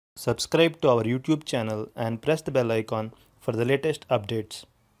Subscribe to our YouTube channel and press the bell icon for the latest updates.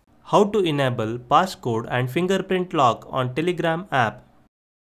 How to enable passcode and fingerprint lock on Telegram app.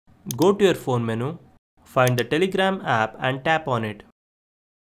 Go to your phone menu, find the Telegram app and tap on it.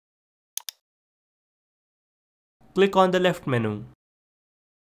 Click on the left menu.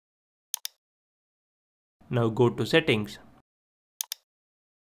 Now go to Settings.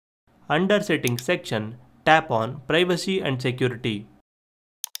 Under Settings section, tap on Privacy and Security.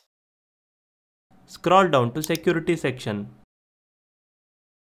 Scroll down to Security section.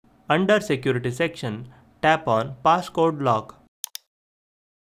 Under Security section, tap on Passcode Lock.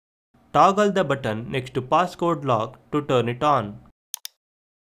 Toggle the button next to Passcode Lock to turn it on.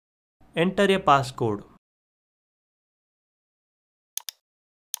 Enter a passcode.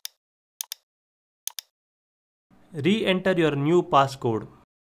 Re-enter your new passcode.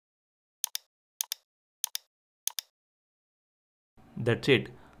 That's it.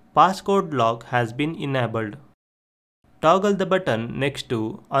 Passcode lock has been enabled. Toggle the button next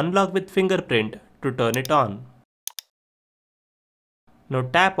to Unlock with Fingerprint to turn it on. Now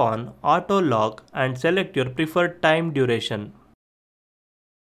tap on Auto Lock and select your preferred time duration.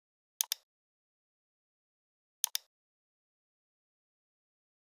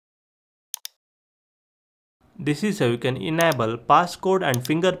 This is how you can enable passcode and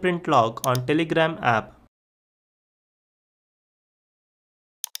fingerprint lock on Telegram app.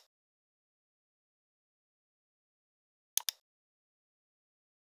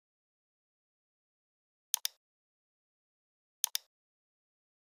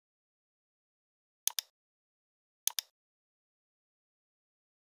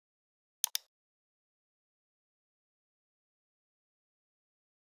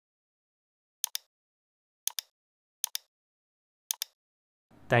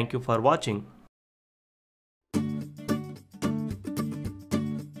 Thank you for watching.